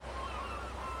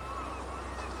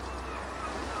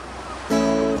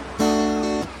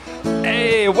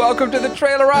welcome to the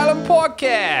Trailer Island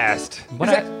podcast.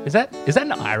 Is that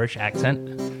an Irish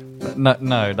accent?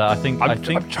 No, I think I'm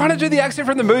trying to do the accent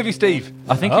from the movie, Steve.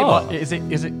 I think is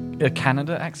it a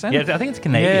Canada accent? Yeah, I think it's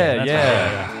Canadian.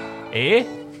 Yeah.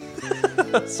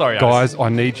 Sorry, Guys, I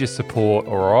need your support,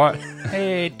 all right?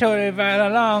 Hey, Tony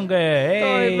Vallalonga.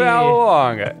 Hey.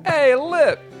 Hey,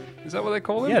 Lip. Is that what they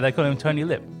call him? Yeah, they call him Tony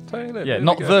Lip. Tony Lip. Yeah, There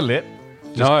not we go. the Lip.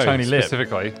 Just Tony Lip.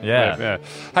 Specifically. Yeah. Lip,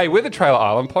 Hey, we're the Trailer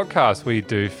Island podcast. We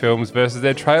do films versus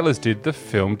their trailers. Did the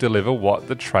film deliver what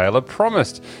the trailer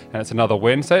promised? And it's another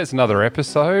Wednesday. It's another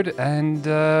episode. And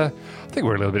I think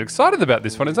we're a little bit excited about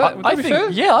this one. Would that be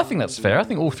fair? Yeah, I think that's fair. I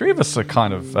think all three of us are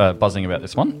kind of buzzing about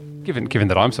this one. Given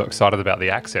that I'm so excited about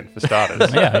the accent, for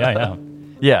starters. Yeah.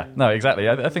 Yeah, no, exactly.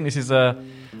 I think this is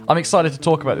I'm excited to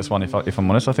talk about this one, if I'm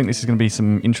honest. I think this is going to be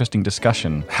some interesting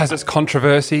discussion. Has its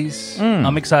controversies.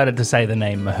 I'm excited to say the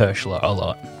name Mahershala a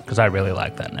lot because I really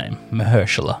like that name,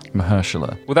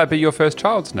 Mahershala. Will that be your first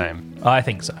child's name? I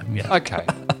think so, yeah. Okay.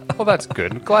 Well, that's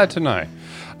good. Glad to know.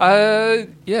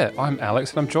 I'm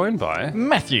Alex, and I'm joined by...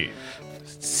 Matthew.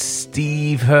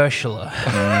 Steve Hershala.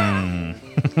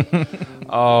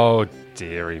 Oh,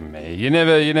 dearie me. You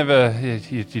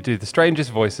do the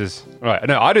strangest voices. Right.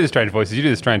 No, I do the strange voices. You do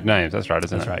the strange names. That's right,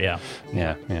 isn't it? That's right, yeah.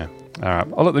 Yeah. All right.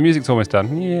 Oh, look, the music's almost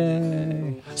done.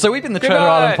 Yay. So we've been the Good Trailer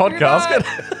night. Island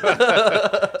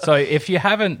podcast. So if you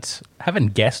haven't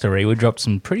guessed already, we dropped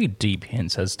some pretty deep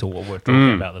hints as to what we're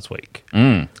talking about this week.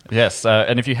 Yes,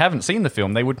 and if you haven't seen the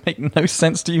film, they would make no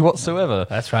sense to you whatsoever.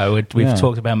 That's right. We've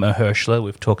talked about Mahershala.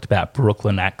 We've talked about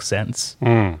Brooklyn accents.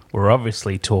 We're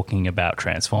obviously talking about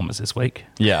Transformers this week.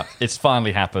 Yeah, it's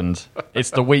finally happened.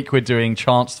 It's the week we're doing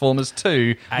Transformers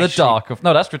 2, that's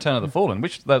Return of the Fallen,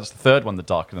 that's the third one, The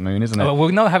Dark of the Moon, isn't it? Well,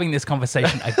 we're not having this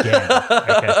conversation again.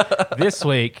 Okay. This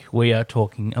week, we are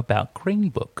talking about Green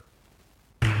Book.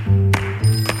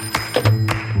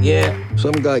 Yeah,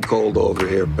 some guy called over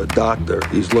here, a doctor.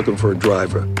 He's looking for a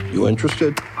driver. You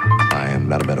interested? I am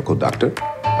not a medical doctor.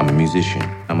 I'm a musician.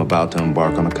 I'm about to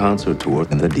embark on a concert tour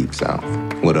in the Deep South.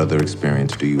 What other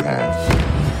experience do you have?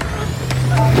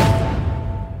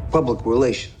 Public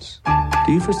relations.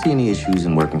 Do you foresee any issues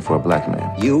in working for a black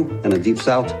man? You in the Deep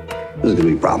South? There's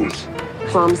gonna be problems.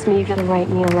 Promise me you're gonna write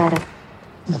me a letter.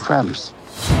 I promise.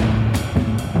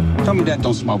 Tell me that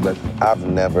don't smell good. I've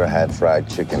never had fried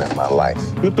chicken in my life.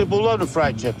 You people love the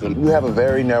fried chicken. You have a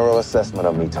very narrow assessment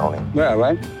of me, Tony. Yeah,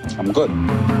 right? I'm good.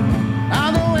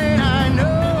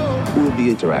 You will be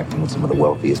interacting with some of the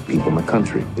wealthiest people in the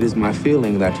country. It is my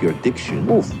feeling that your diction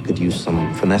could use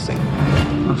some finessing.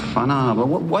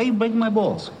 But why you breaking my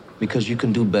balls? Because you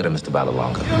can do better, Mr.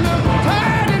 Ballalonga.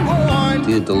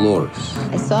 Dear Dolores.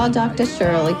 I saw Dr.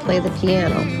 Shirley play the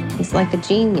piano. He's like a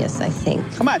genius, I think.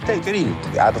 Come on, take it easy.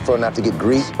 I prefer not to get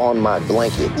grease on my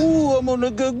blanket. Ooh, I'm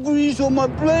gonna get grease on my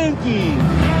blanket.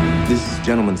 This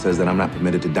gentleman says that I'm not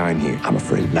permitted to dine here. I'm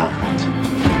afraid not.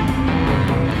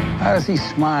 How does he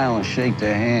smile and shake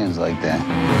their hands like that?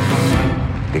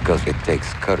 Because it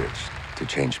takes courage to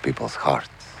change people's hearts.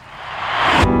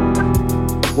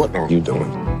 What are you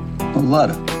doing? A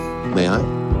letter. May I?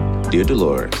 Dear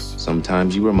Dolores,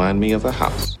 sometimes you remind me of a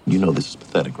house. You know this is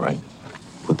pathetic, right?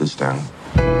 Put this down.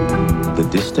 The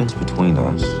distance between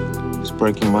us is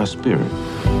breaking my spirit.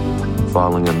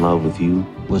 Falling in love with you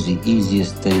Was the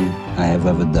easiest thing I have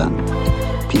ever done.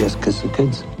 P.S. Kiss the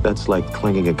kids. that's like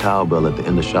clanging a cowbell at the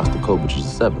end of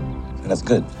Shostakovich's 7. That's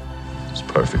good. It's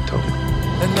perfect, Tony.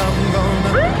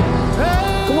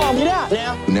 Come on, get out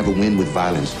now. You never win with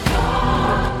violence.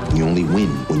 You only win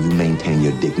when you maintain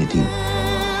your dignity.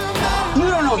 You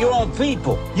don't know your own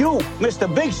people. You,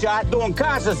 Mr. Big Shot, doing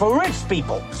concerts for rich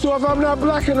people. So if I'm not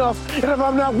black enough, and if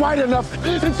I'm not white enough,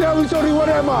 then tell me, Tony, what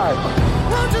am I?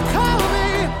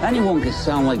 Anyone can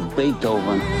sound like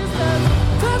Beethoven.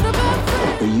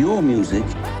 But your music,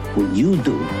 what you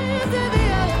do,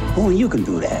 only you can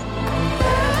do that.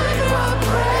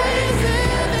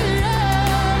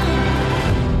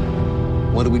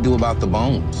 What do we do about the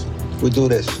bones? We do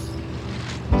this.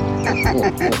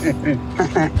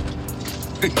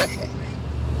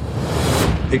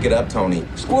 Pick it up, Tony.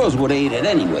 Squirrels would have ate it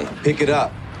anyway. Pick it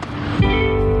up.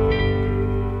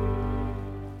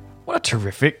 What a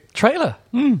terrific trailer.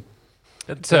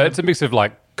 It's a mix of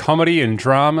like comedy and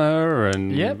drama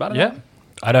and... I don't know.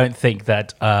 I don't think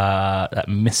that that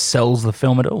missells the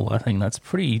film at all. I think that's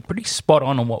pretty spot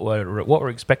on what we're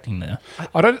expecting there.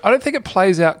 I don't think it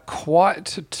plays out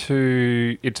quite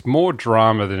to... It's more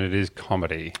drama than it is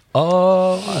comedy.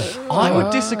 I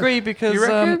would disagree because You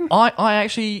reckon? I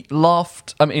actually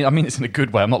laughed. I mean, it's in a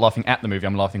good way. I'm not laughing at the movie.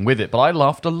 I'm laughing with it. But I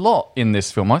laughed a lot in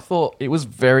this film. I thought it was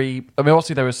very... I mean,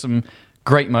 obviously there was some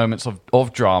great moments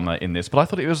of drama in this, but I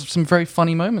thought it was some very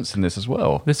funny moments in this as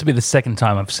well. This will be the second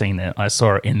time I've seen it. I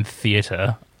saw it in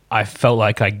theatre. I felt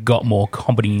like I got more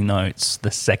comedy notes the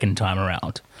second time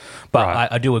around. But Right.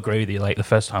 I do agree with you. Like the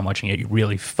first time watching it, you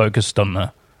really focused on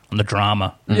the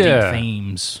drama, deep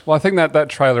themes. Well, I think that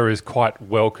trailer is quite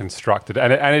well constructed,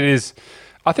 and it is,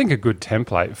 I think, a good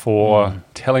template for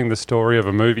telling the story of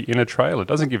a movie in a trailer. It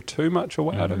doesn't give too much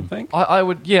away, I don't think. I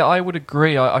would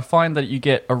agree. I find that you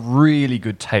get a really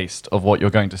good taste of what you're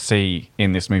going to see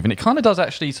in this movie, and it kind of does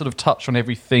actually sort of touch on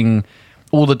everything,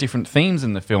 all the different themes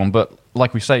in the film, but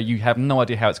like we say, you have no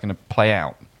idea how it's going to play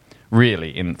out,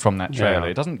 really, from that trailer.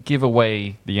 Yeah. It doesn't give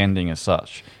away the ending as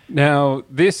such. Now,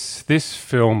 this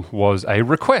film was a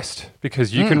request,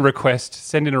 because you can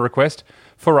send in a request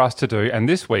for us to do, and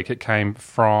this week it came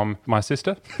from my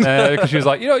sister, because she was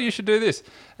like, you should do this.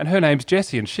 And her name's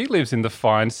Jessie, and she lives in the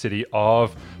fine city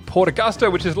of Port Augusta,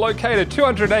 which is located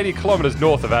 280 kilometres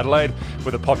north of Adelaide,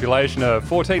 with a population of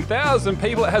 14,000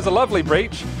 people. It has a lovely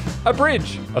beach, a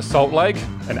bridge, a salt lake,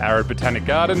 an arid botanic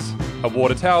gardens, a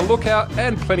water tower lookout,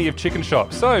 and plenty of chicken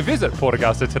shops. So visit Port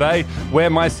Augusta today, where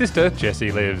my sister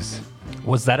Jessie lives.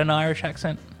 Was that an Irish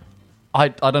accent? I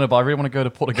don't know, but I really want to go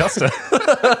to Port Augusta.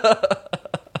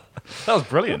 That was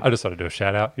brilliant. I just wanted to do a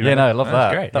shout out. Yeah, no, I love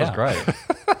that. great, That was great.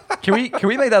 Can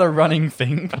we make that a running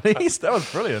thing, please? That was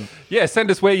brilliant. Yeah, send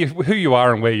us who you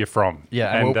are and where you're from.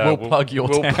 Yeah, and we'll plug your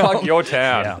town. We'll plug your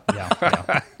town.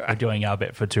 Yeah. We're doing our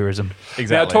bit for tourism.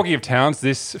 Exactly. Now, talking of towns,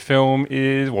 this film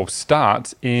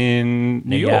starts in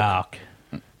New York.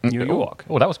 New York.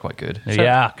 Oh, that was quite good. New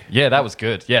York. Yeah, that was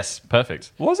good. Yes,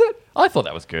 perfect. Was it? I thought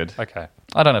that was good. Okay.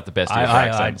 I don't have the best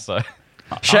accent, so...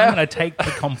 I'm going to take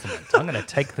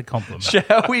the compliment.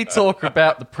 Shall we talk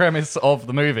about the premise of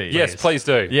the movie? Yes, please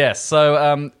do. Yes,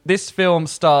 so this film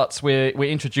starts, we're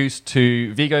introduced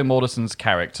to Viggo Mortensen's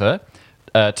character,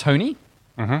 Tony.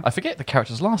 I forget the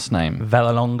character's last name.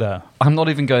 Vallelonga. I'm not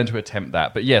even going to attempt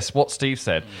that, but yes, what Steve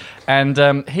said. And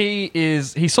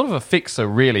he's sort of a fixer,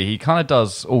 really. He kind of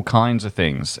does all kinds of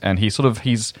things, and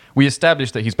we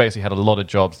established that he's basically had a lot of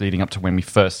jobs leading up to when we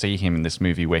first see him in this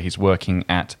movie, where he's working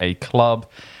at a club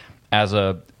as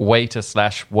a waiter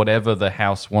 / whatever the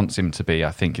house wants him to be. I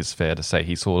think is fair to say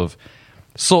he sort of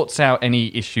sorts out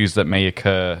any issues that may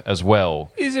occur as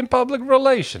well. He's in public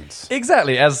relations.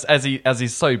 Exactly, as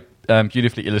he's so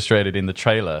beautifully illustrated in the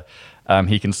trailer.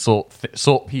 He can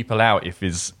sort people out if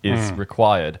is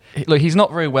required. Look, he's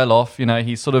not very well off.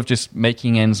 He's sort of just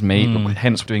making ends meet,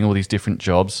 hence doing all these different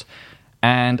jobs.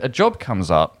 And a job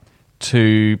comes up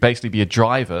to basically be a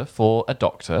driver for a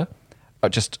doctor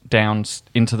just down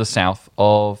into the south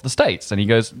of the States. And he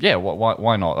goes, yeah,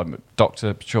 why not?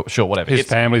 Doctor, sure, whatever. His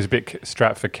family's a bit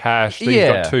strapped for cash. He's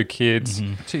got 2 kids.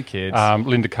 2 kids.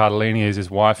 Linda Cardellini is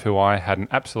his wife, who I had an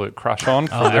absolute crush on.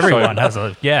 Everyone has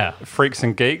Freaks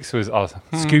and Geeks.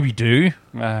 Scooby-Doo.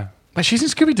 But she's in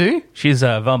Scooby-Doo? She's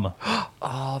Velma.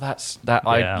 Oh, that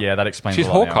that explains She's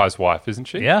a lot Hawkeye's wife, isn't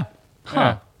she? Yeah.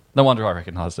 Huh. No wonder I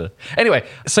recognised her. Anyway,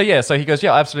 so he goes,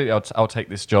 yeah, absolutely, I'll take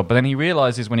this job. But then he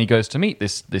realises when he goes to meet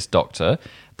this doctor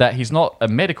that he's not a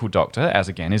medical doctor, as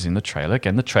again is in the trailer.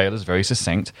 Again, the trailer is very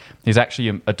succinct. He's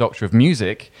actually a doctor of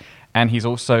music, and he's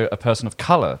also a person of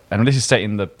colour. And this is set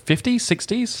in the 50s,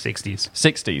 60s?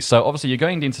 60s. So obviously you're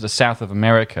going into the south of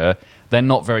America. They're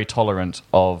not very tolerant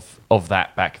of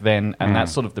that back then. And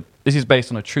that's sort of this is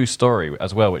based on a true story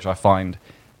as well, which I find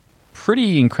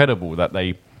pretty incredible that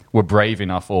they were brave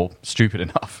enough or stupid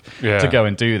enough to go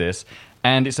and do this.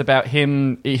 And it's about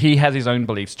him. He has his own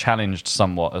beliefs challenged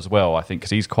somewhat as well, I think,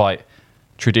 because he's quite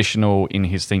traditional in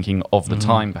his thinking of the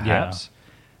time, perhaps.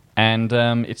 Yeah. And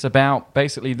it's about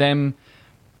basically them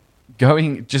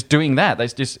doing that.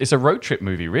 It's a road trip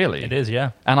movie, really. It is,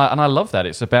 yeah. And I love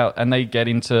that. And they get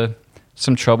into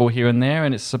some trouble here and there,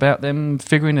 and it's about them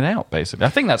figuring it out, basically. I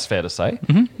think that's fair to say.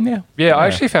 Mm-hmm. Yeah, I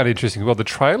actually found it interesting. Well, the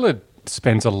trailer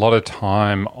spends a lot of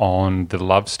time on the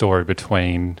love story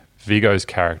between Viggo's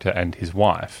character and his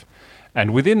wife.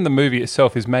 And within the movie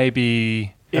itself is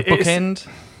maybe a bookend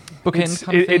kind of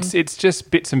thing? It's just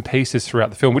bits and pieces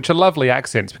throughout the film, which are lovely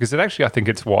accents, because I think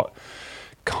it's what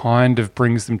kind of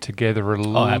brings them together a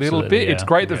little bit. Yeah. It's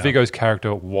great that Viggo's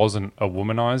character wasn't a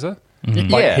womanizer.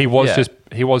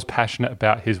 Mm-hmm. He was passionate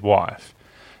about his wife.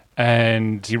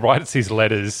 And he writes these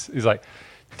letters. He's like,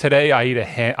 Today I eat a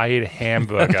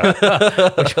hamburger.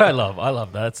 Which I love. I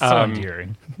love that. It's so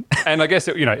endearing. And I guess,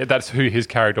 that's who his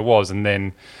character was. And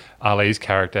then Ali's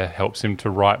character helps him to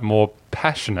write more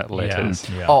passionate letters.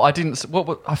 Yeah. Oh, I didn't.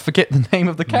 I forget the name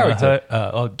of the character.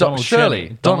 Donald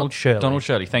Shirley. Donald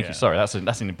Shirley. Thank you. Sorry,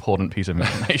 that's an important piece of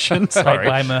information. Played Sorry.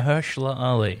 by Mahershala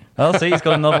Ali. Oh, see, he's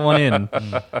got another one in.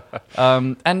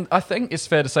 And I think it's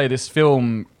fair to say this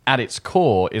film, at its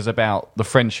core, is about the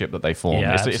friendship that they form.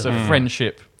 Yeah, it's a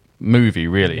friendship movie,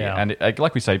 really. Yeah. And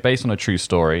like we say, based on a true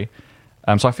story.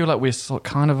 So I feel like we're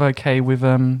kind of okay with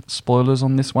spoilers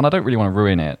on this one. I don't really want to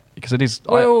ruin it because it is...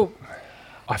 Well,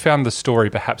 I found the story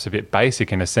perhaps a bit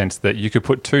basic in a sense that you could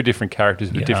put two different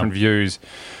characters with different views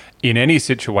in any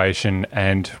situation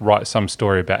and write some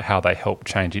story about how they help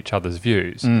change each other's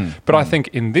views. But I think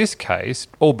in this case,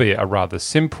 albeit a rather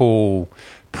simple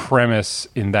premise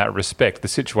in that respect, the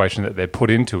situation that they're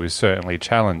put into is certainly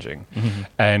challenging.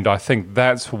 And I think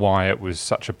that's why it was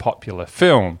such a popular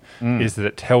film, is that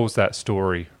it tells that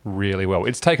story really well.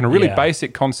 It's taken a really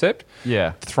basic concept,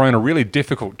 thrown a really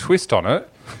difficult twist on it,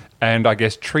 and I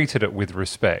guess treated it with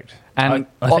respect. And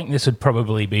I think this would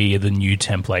probably be the new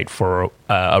template for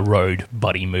a road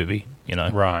buddy movie,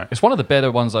 Right. It's one of the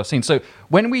better ones I've seen. So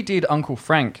when we did Uncle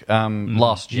Frank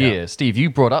last year, Steve, you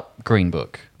brought up Green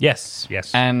Book. Yes.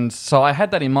 And so I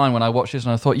had that in mind when I watched this,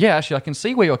 and I thought, yeah, actually, I can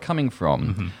see where you're coming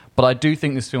from, but I do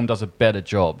think this film does a better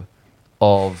job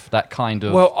of that kind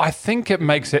of... Well, I think it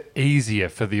makes it easier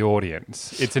for the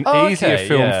audience. It's an easier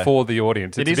film for the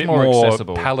audience. It's It is a bit more more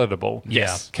accessible. palatable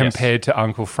Yes. compared to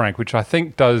Uncle Frank, which I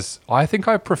think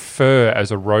I prefer as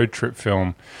a road trip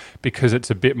film because it's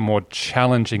a bit more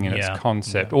challenging in its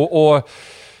concept. Or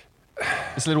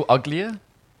It's a little uglier.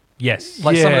 Yes.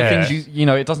 Like some of the things,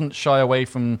 it doesn't shy away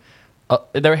from...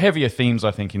 there are heavier themes,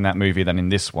 I think, in that movie than in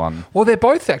this one. Well, they're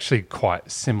both actually quite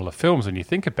similar films when you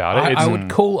think about it. I would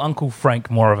call Uncle Frank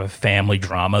more of a family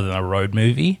drama than a road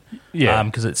movie. Yeah.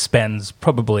 Because it spends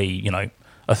probably,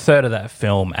 a third of that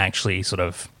film actually sort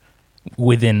of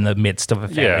within the midst of a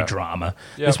family drama.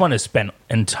 Yep. This one is spent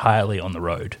entirely on the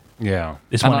road. Yeah.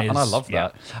 This And one I love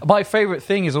that. My favourite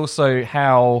thing is also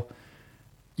how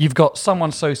you've got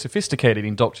someone so sophisticated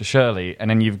in Dr. Shirley,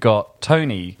 and then you've got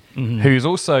Tony, who's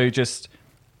also just,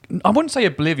 I wouldn't say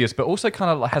oblivious, but also kind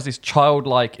of has this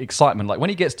childlike excitement. Like when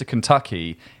he gets to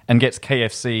Kentucky and gets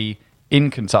KFC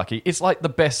in Kentucky, it's like the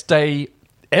best day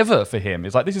ever for him.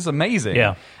 It's like, this is amazing.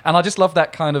 Yeah. And I just love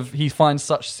that kind of, he finds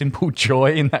such simple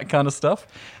joy in that kind of stuff.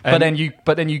 But then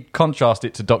you contrast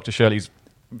it to Dr. Shirley's,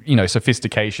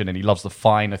 sophistication, and he loves the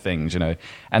finer things,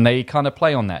 and they kind of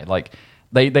play on that. Like,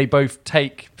 They both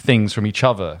take things from each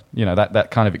other,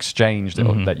 that kind of exchange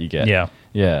that you get.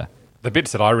 Yeah. The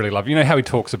bits that I really love, how he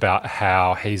talks about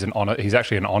how he's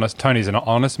actually an honest, Tony's an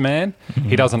honest man.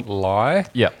 He doesn't lie.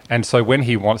 Yeah. And so when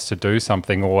he wants to do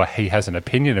something or he has an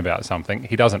opinion about something,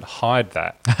 he doesn't hide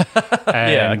that.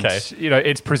 And,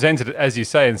 it's presented, as you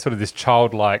say, in sort of this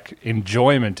childlike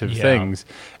enjoyment of things.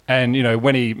 And,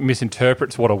 when he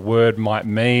misinterprets what a word might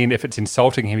mean, if it's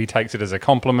insulting him, he takes it as a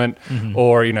compliment.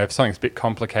 Or, if something's a bit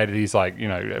complicated, he's like,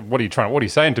 what are you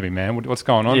saying to me, man? What's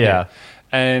going on here?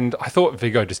 And I thought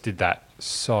Viggo just did that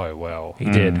so well. He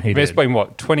did. It's been,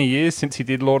 20 years since he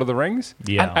did Lord of the Rings?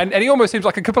 Yeah. And he almost seems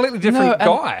like a completely different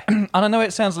guy. And I know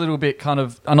it sounds a little bit kind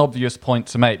of an obvious point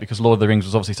to make because Lord of the Rings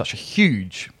was obviously such a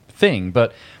huge thing,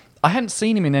 but I hadn't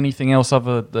seen him in anything else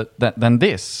other than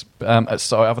this,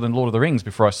 other than Lord of the Rings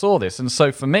before I saw this. And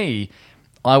so for me,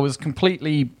 I was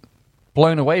completely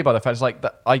blown away by the fact it's like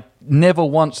that I never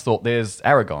once thought there's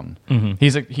Aragorn.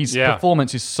 His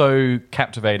performance is so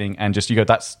captivating, and just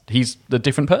he's the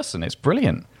different person. It's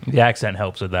brilliant. The accent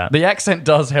helps with that. The accent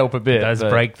does help a bit. It does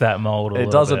break that mold.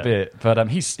 It does a bit, but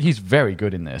he's very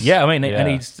good in this. Yeah, I mean,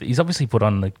 and he's obviously put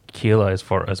on the kilos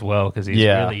for it as well because he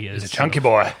really is. He's a chunky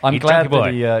boy. I'm glad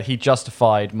that he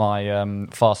justified my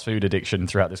fast food addiction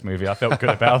throughout this movie. I felt good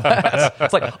about that.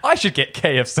 It's like, I should get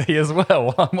KFC as well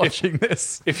while I'm watching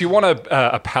this. If you want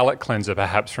a palate cleanser,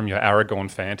 perhaps, from your Aragorn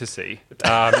fantasy,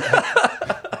 have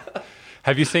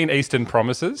you seen Eastern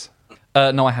Promises?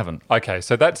 No, I haven't. Okay,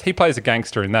 so he plays a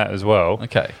gangster in that as well.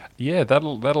 Okay. Yeah,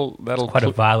 that'll Quite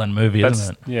a violent movie,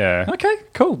 isn't it? Yeah. Okay,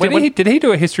 cool. Did he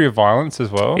do a history of violence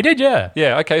as well? He did, yeah.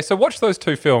 Yeah, okay, so watch those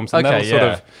two films and Okay, that'll sort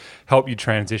of help you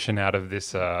transition out of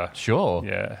this Sure.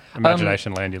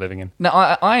 imagination land you're living in.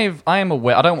 Now, I am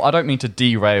aware. I don't mean to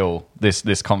derail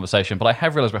this conversation, but I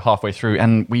have realised we're halfway through,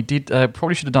 and we did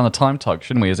probably should have done a time tug,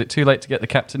 shouldn't we? Is it too late to get the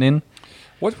captain in?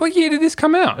 What year did this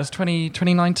come out? It's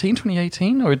 2019,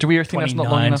 2018, or do we think that's not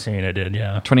long enough? 2019 it did,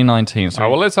 yeah. 2019.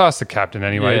 Oh, well, let's ask the captain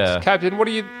anyway. Yeah. Captain,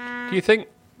 do you think?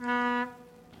 The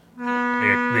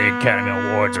Academy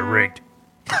Awards are rigged.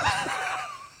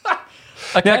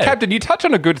 Okay. Now, Captain, you touch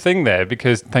on a good thing there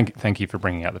because thank you for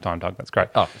bringing out the time, Doug. That's great.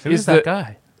 Oh, Who's that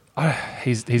guy?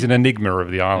 He's an enigma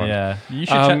of the island. Yeah, you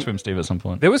should chat to him, Steve, at some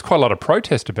point. There was quite a lot of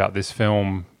protest about this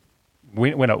film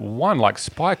when it won. Like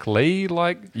Spike Lee, had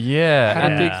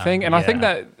a big thing, and I think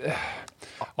that.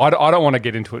 I don't want to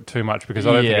get into it too much because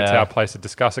I don't think it's our place to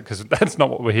discuss it because that's not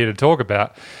what we're here to talk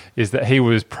about, is that he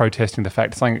was protesting the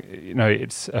fact, saying,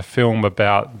 it's a film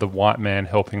about the white man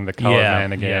helping the coloured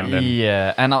man again.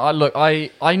 And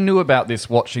I knew about this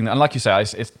watching, and like you say,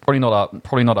 it's probably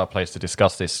not our place to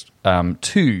discuss this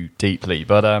too deeply,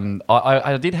 but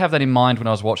I did have that in mind when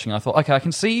I was watching. I thought, okay, I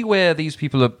can see where these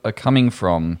people are coming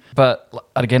from, but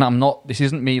again, this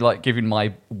isn't me like giving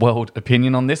my world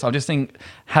opinion on this. I just think,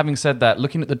 having said that,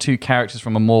 looking at the two characters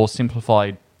from a more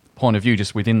simplified point of view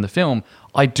just within the film,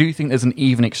 I do think there's an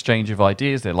even exchange of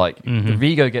ideas there. Like, the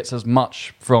Vigo gets as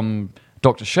much from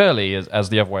Dr. Shirley as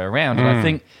the other way around,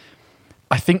 and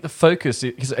I think the focus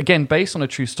is, again, based on a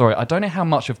true story. I don't know how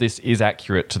much of this is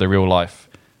accurate to the real life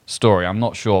story. I'm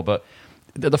not sure, but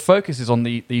the focus is on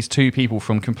these two people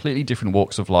from completely different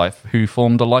walks of life who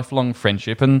formed a lifelong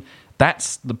friendship, and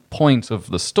that's the point of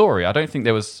the story. I don't think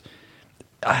there was,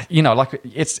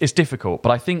 it's difficult,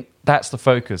 but I think that's the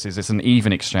focus. Is it's an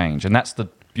even exchange, and that's the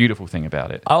beautiful thing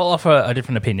about it. I'll offer a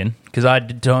different opinion because I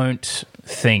don't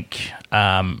think,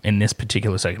 in this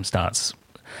particular circumstance,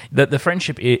 that the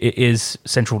friendship is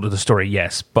central to the story.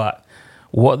 Yes, but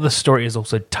what the story is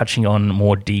also touching on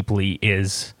more deeply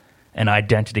is an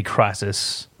identity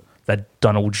crisis that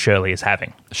Donald Shirley is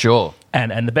having. Sure.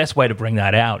 And the best way to bring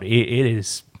that out, it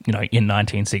is, in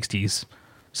 1960s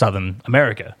Southern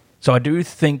America. So I do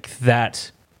think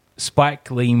that Spike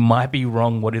Lee might be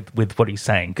wrong with what he's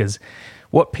saying, because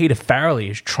what Peter Farrelly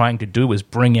is trying to do is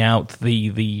bring out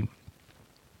the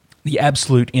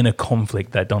absolute inner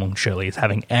conflict that Donald Shirley is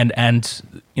having, and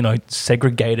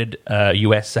segregated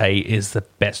USA is the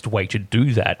best way to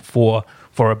do that for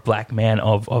a black man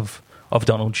of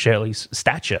Donald Shirley's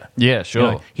stature. Yeah,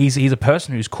 sure. He's a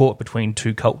person who's caught between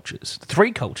two cultures,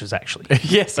 three cultures actually.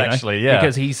 Yes, actually, yeah.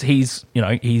 Because he's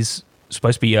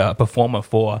supposed to be a performer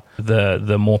for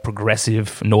the more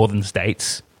progressive northern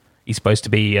states. He's supposed to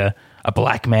be a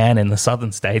black man in the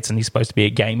southern states, and he's supposed to be a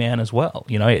gay man as well.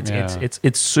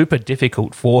 It's super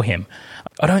difficult for him.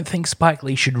 I don't think Spike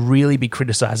Lee should really be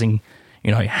criticizing,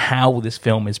 how this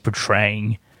film is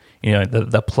portraying,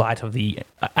 the plight of the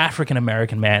African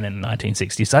American man in the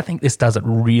 1960s. I think this does it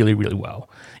really, really well.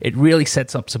 It really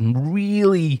sets up some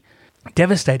really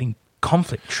devastating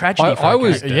conflict, tragedy. I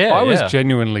was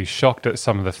genuinely shocked at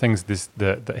some of the things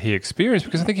that he experienced,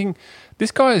 because I'm thinking,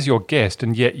 this guy is your guest,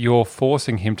 and yet you're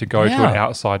forcing him to go to an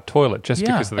outside toilet just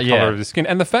because of the color of his skin.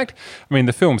 And the fact,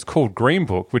 the film's called Green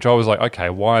Book, which I was like, okay,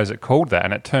 why is it called that?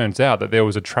 And it turns out that there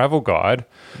was a travel guide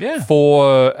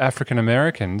for African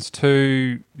Americans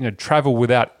to travel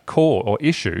without call or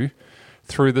issue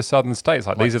through the southern states.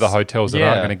 Like, these are the hotels that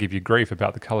aren't going to give you grief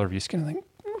about the color of your skin. I think,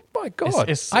 my God.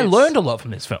 I learned a lot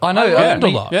from this film. I know. I learned a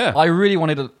lot. Yeah. I really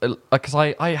wanted to, because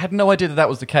I had no idea that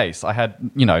was the case. I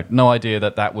had, no idea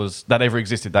that ever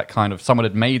existed, that kind of, someone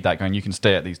had made that going, you can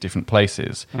stay at these different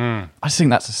places. I just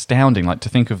think that's astounding, like, to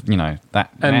think of, that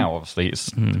and now, obviously. It's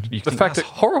the fact that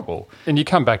horrible. And you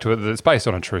come back to it, that it's based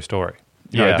on a true story.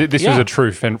 This was a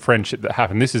true friendship that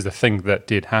happened. This is the thing that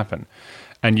did happen.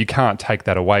 And you can't take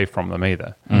that away from them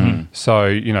either.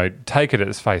 So, take it at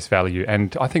its face value,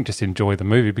 and I think just enjoy the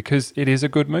movie, because it is a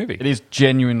good movie. It is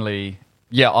genuinely...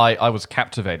 Yeah, I was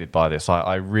captivated by this.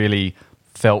 I really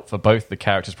felt for both the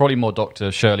characters. Probably more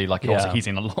Dr. Shirley, obviously he's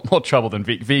in a lot more trouble than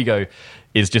Vigo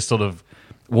is just sort of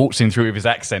waltzing through with his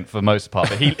accent for the most part.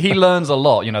 But he learns a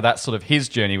lot. That's sort of his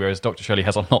journey, whereas Dr. Shirley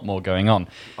has a lot more going on.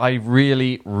 I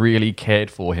really, really cared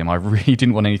for him. I really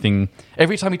didn't want anything...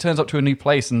 Every time he turns up to a new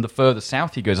place and the further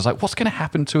south he goes, it's like, what's going to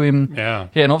happen to him? Yeah.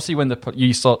 Yeah, and obviously when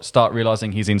you start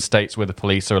realising he's in states where the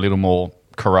police are a little more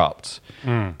corrupt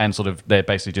and sort of they're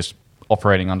basically just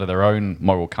operating under their own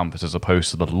moral compass as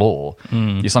opposed to the law,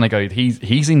 you suddenly go,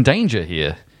 he's in danger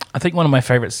here. I think one of my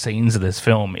favourite scenes of this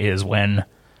film is when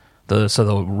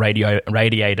the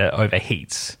radiator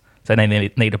overheats, so they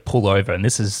need to pull over, and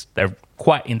they're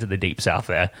quite into the deep south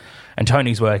there, and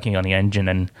Tony's working on the engine,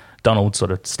 and Donald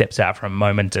sort of steps out for a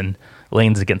moment and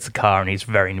leans against the car, and he's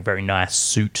very, very nice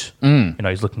suit.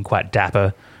 He's looking quite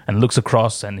dapper, and looks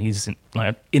across, and he's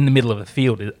in the middle of the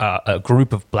field, a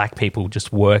group of black people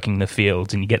just working the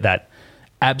fields, and you get that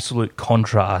absolute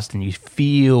contrast, and you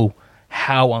feel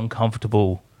how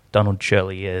uncomfortable Donald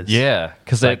Shirley is. Yeah,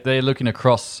 because they're looking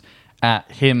across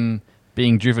at him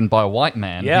being driven by a white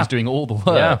man who's doing all the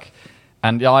work.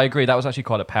 And I agree, that was actually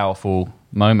quite a powerful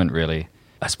moment, really.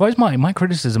 I suppose my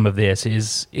criticism of this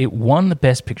is it won the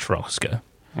Best Picture Oscar.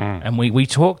 And we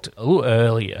talked a little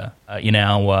earlier in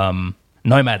our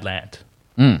Nomadland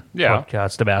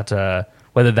podcast about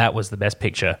whether that was the Best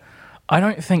Picture. I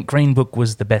don't think Green Book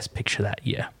was the Best Picture that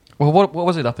year. Well, what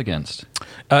was it up against?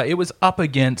 It was up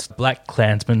against Black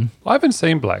Klansman, I haven't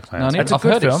seen Black Klansman. It's a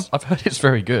good film. I've heard it's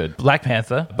very good. Black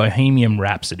Panther, Bohemian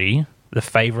Rhapsody, The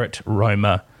Favourite,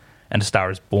 Roma, and A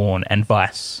Star Is Born, and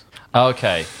Vice.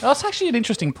 Okay. That's actually an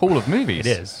interesting pool of movies.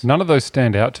 It is. None of those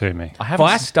stand out to me. I haven't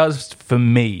Vice does for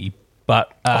me,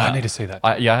 but I need to see that.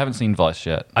 I haven't seen Vice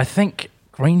yet. I think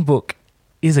Green Book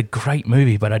is a great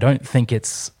movie, but I don't think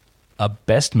it's a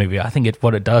best movie. I think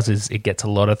what it does is it gets a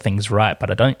lot of things right,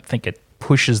 but I don't think it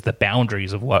pushes the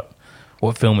boundaries of what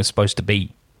film is supposed to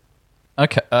be.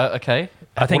 Okay. Okay.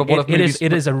 I think What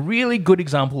it is a really good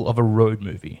example of a road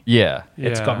movie. Yeah.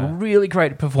 It's got really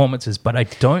great performances, but I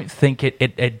don't think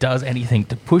it does anything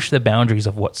to push the boundaries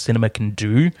of what cinema can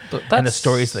do and the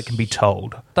stories that can be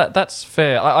told. That's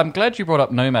fair. I'm glad you brought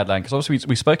up Nomadland, because obviously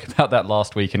we spoke about that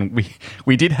last week, and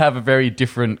we did have a very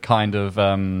different kind of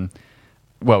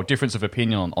difference of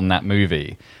opinion on that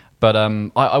movie. But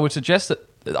I would suggest that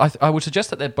I would suggest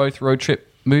that they're both road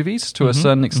trip movies to a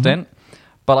certain extent.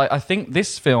 But I think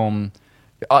this film,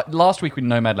 last week with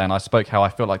Nomadland, I spoke how I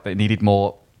felt like they needed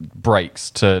more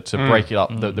breaks to break it up,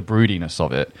 the broodiness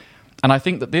of it. And I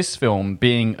think that this film,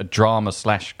 being a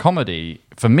drama/comedy,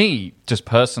 for me, just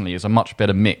personally, is a much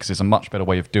better mix, is a much better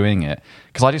way of doing it.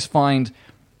 Because I just find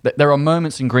that there are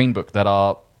moments in Green Book that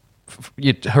are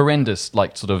horrendous,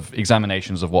 like sort of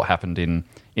examinations of what happened in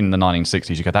the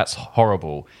 1960s. You go, that's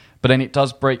horrible. But then it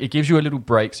does break. It gives you a little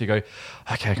break, so you go,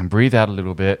 okay, I can breathe out a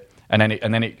little bit, and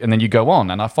then you go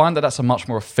on. And I find that that's a much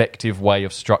more effective way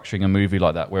of structuring a movie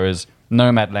like that. Whereas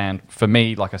Nomadland, for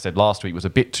me, like I said last week, was a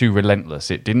bit too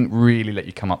relentless. It didn't really let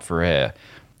you come up for air.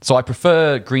 So I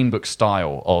prefer Green Book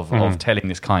style of telling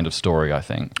this kind of story, I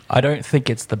think. I don't think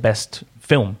it's the best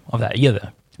film of that year, though.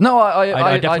 No,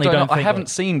 I definitely don't. don't I think haven't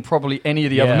seen probably any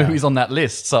of the other movies on that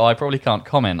list, so I probably can't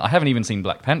comment. I haven't even seen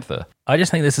Black Panther. I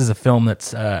just think this is a film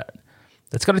that's got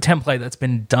a template that's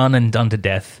been done to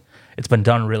death. It's been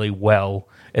done really well.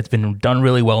 It's been done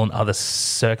really well in other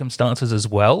circumstances as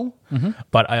well.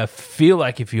 But I feel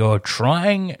like if you're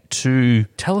trying to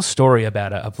tell a story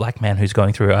about a black man who's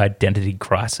going through an identity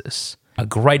crisis, a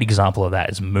great example of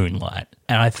that is Moonlight.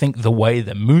 And I think the way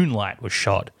that Moonlight was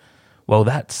shot, well,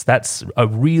 that's a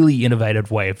really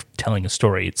innovative way of telling a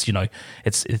story. It's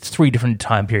it's three different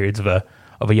time periods of a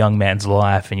young man's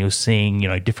life, and you're seeing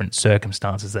different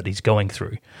circumstances that he's going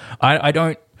through.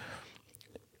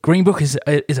 Green Book is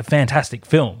a fantastic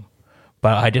film,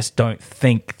 but I just don't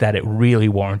think that it really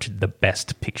warranted the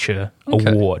Best Picture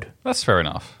award. That's fair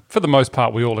enough. For the most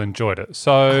part, we all enjoyed it.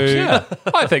 So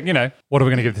I think, what are we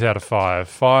going to give this out of 5?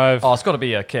 5? Oh, it's got to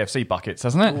be a KFC buckets,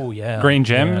 hasn't it? Oh, yeah. Green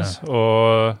Gems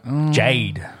or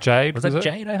Jade. Jade? Was that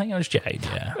Jade? I think it was Jade,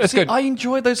 yeah. It's good. I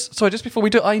enjoyed those. Sorry, just before we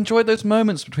do, I enjoyed those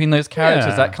moments between those characters.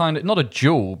 Yeah. That kind of, not a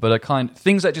duel, but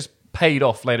things that just paid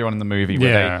off later on in the movie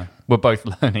where they were both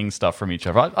learning stuff from each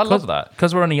other. I love that.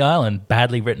 Because we're on the island,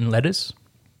 badly written letters.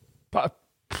 But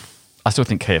I still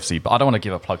think KFC, but I don't want to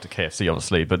give a plug to KFC,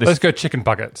 obviously. But let's go chicken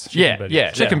buckets.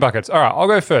 Chicken buckets. All right, I'll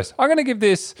go first. I'm going to give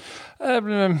this. I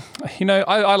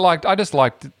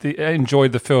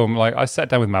enjoyed the film. Like, I sat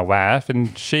down with my wife,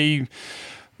 and she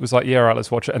was like, "Yeah, all right,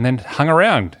 let's watch it," and then hung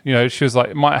around. She was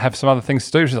like, "Might have some other things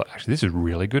to do." She's like, "Actually, this is a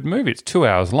really good movie. It's 2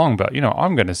 hours long, but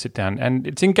I'm going to sit down, and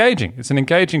it's engaging. It's an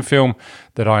engaging film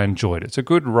that I enjoyed. It's a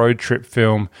good road trip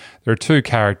film. There are two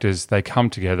characters. They come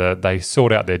together. They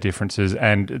sort out their differences,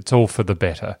 and it's all for the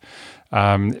better."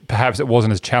 Perhaps it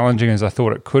wasn't as challenging as I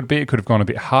thought it could be. It could have gone a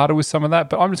bit harder with some of that,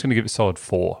 but I'm just going to give it a solid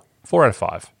 4. 4 out of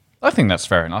 5. I think that's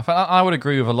fair enough. I would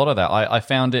agree with a lot of that. I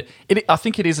found it. I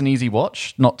think it is an easy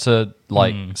watch, not to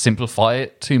simplify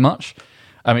it too much.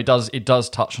 It does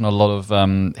touch on a lot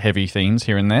of heavy themes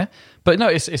here and there, but no,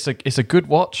 it's a good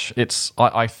watch.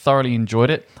 I thoroughly enjoyed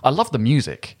it. I love the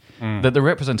music. The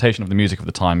representation of the music of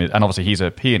the time, and obviously he's a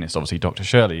pianist. Obviously, Dr.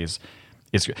 Shirley is.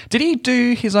 Did he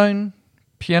do his own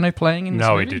piano playing in this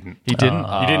movie? No, he didn't. He didn't.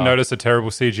 You didn't notice a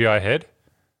terrible CGI head?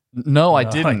 No, I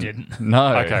didn't.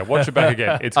 No. Okay, watch it back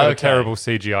again. It's got a terrible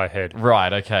CGI head.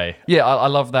 Right, okay. Yeah, I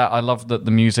love that. I love the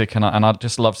music, and I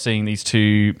just love seeing these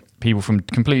two people from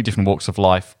completely different walks of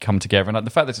life come together. And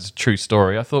the fact that it's a true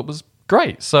story, I thought was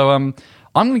great. So I'm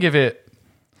going to give it...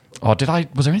 was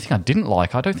there anything I didn't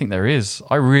like? I don't think there is.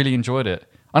 I really enjoyed it.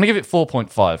 I'm going to give it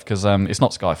 4.5 because it's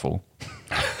not Skyfall.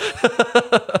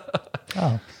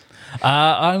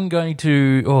 I'm going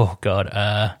to...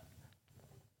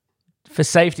 For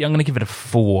safety, I'm going to give it a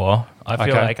 4. I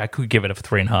feel Okay. like I could give it a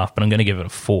 3.5, but I'm going to give it a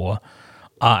 4.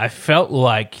 I felt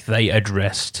like they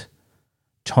addressed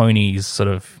Tony's sort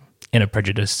of inner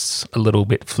prejudice a little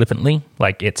bit flippantly.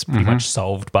 Like it's pretty much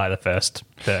solved by the first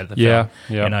third of the Yeah,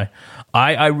 film. yeah. You know,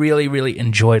 I really, really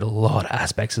enjoyed a lot of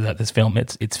aspects of this film.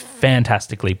 It's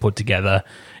fantastically put together.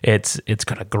 It's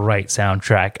got a great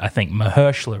soundtrack. I think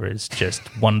Mahershala is just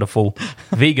wonderful.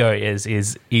 Viggo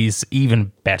is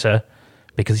even better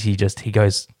because he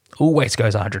always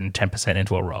goes 110%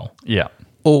 into a role. Yeah.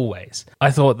 Always. I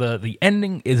thought the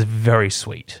ending is very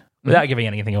sweet. Without giving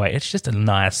anything away, it's just a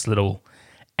nice little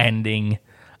ending.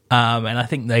 And I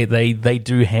think they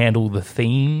do handle the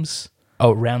themes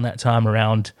around that time,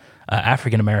 around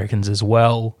African Americans as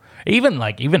well. Even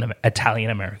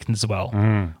Italian Americans as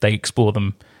well. They explore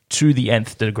them to the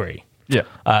nth degree. Yeah.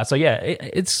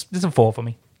 It's a 4 for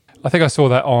me. I think I saw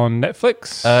that on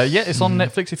Netflix. Yeah, it's on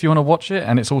Netflix if you want to watch it,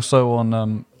 and it's also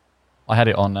on. I had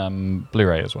it on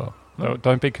Blu-ray as well. No,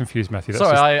 don't be confused, Matthew. That's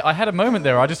Sorry, just- I had a moment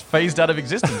there. I just phased out of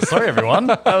existence. Sorry, everyone.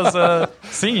 That was a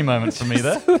senior moment for me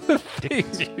there.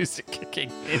 music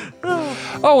kicking in.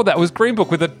 Oh, that was Green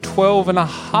Book with a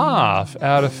 12.5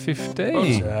 out of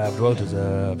 15. Well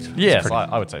deserved. Yes,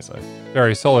 I would say so.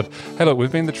 Very solid. Hey, look,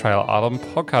 we've been the Trailer Island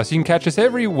Podcast. You can catch us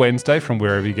every Wednesday from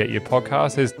wherever you get your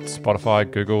podcasts. There's Spotify,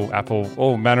 Google, Apple,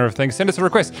 all manner of things. Send us a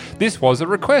request. This was a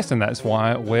request, and that's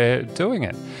why we're doing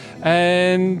it.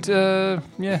 And,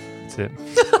 that's it.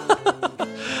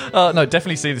 No,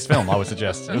 definitely see this film, I would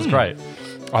suggest. It was great.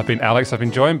 I've been Alex. I've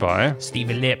been joined by...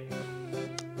 Stephen Lip.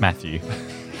 Matthew.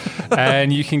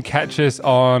 and you can catch us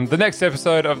on the next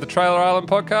episode of the Trailer Island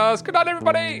Podcast. Good night,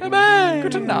 everybody. Bye-bye.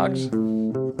 Good night.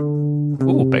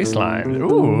 Ooh, baseline.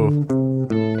 Ooh.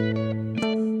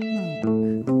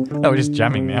 Oh, we're just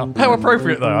jamming now. How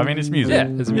appropriate, though. I mean, it's music. Yeah,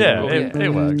 it's music. It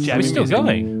works. We're still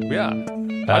going. We are.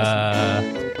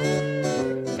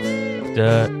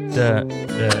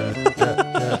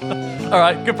 All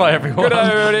right, goodbye, everyone. Good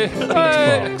night, everybody.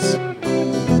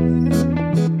 Bye.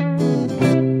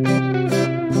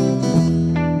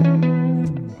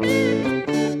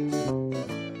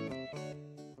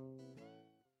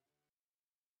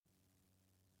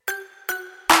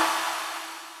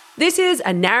 This is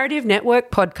a Narrative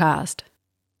Network podcast.